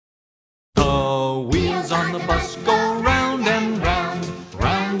on the bus go round and round,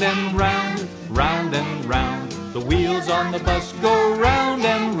 round and round, round and round. The wheels on the bus go round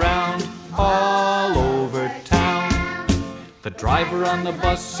and round, all over town. The driver on the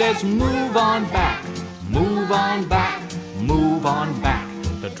bus says, move on back, move on back, move on back.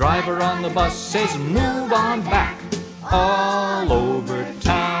 The driver on the bus says, move on back, all over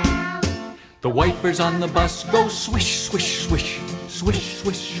town. The wipers on the bus go swish, swish, swish, swish,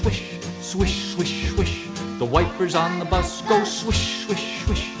 swish, swish, swish, swish, swish. The wipers on the bus go swish, swish,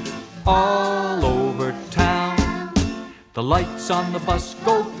 swish, all over town. The lights on the bus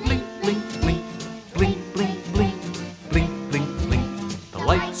go blink, blink, blink, blink, blink, blink, blink, blink, blink. The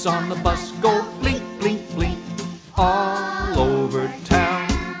lights on the bus go blink, blink, blink, all over town.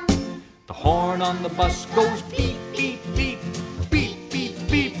 The horn on the bus goes beep, beep, beep, beep, beep,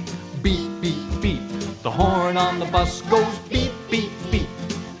 beep, beep, beep, beep. The horn on the bus goes beep, beep, beep,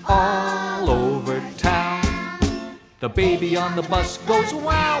 all over town. The baby on the bus goes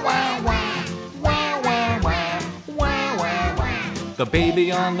wow, wow, wow, wow, wow, wow, wow, wow, wow. The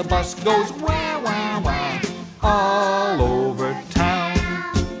baby on the bus goes wow, wow, wow, all over town.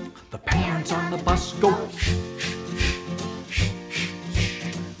 The parents on the bus go shh, shh, shh, shh, shh,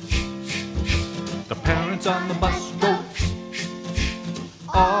 shh. The parents on the bus go shh, shh, shh,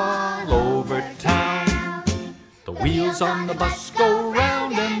 all over town. The wheels on the bus go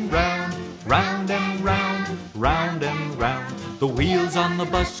round and round, round and round, round and round. The wheels on the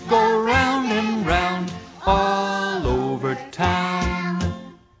bus go round and round, all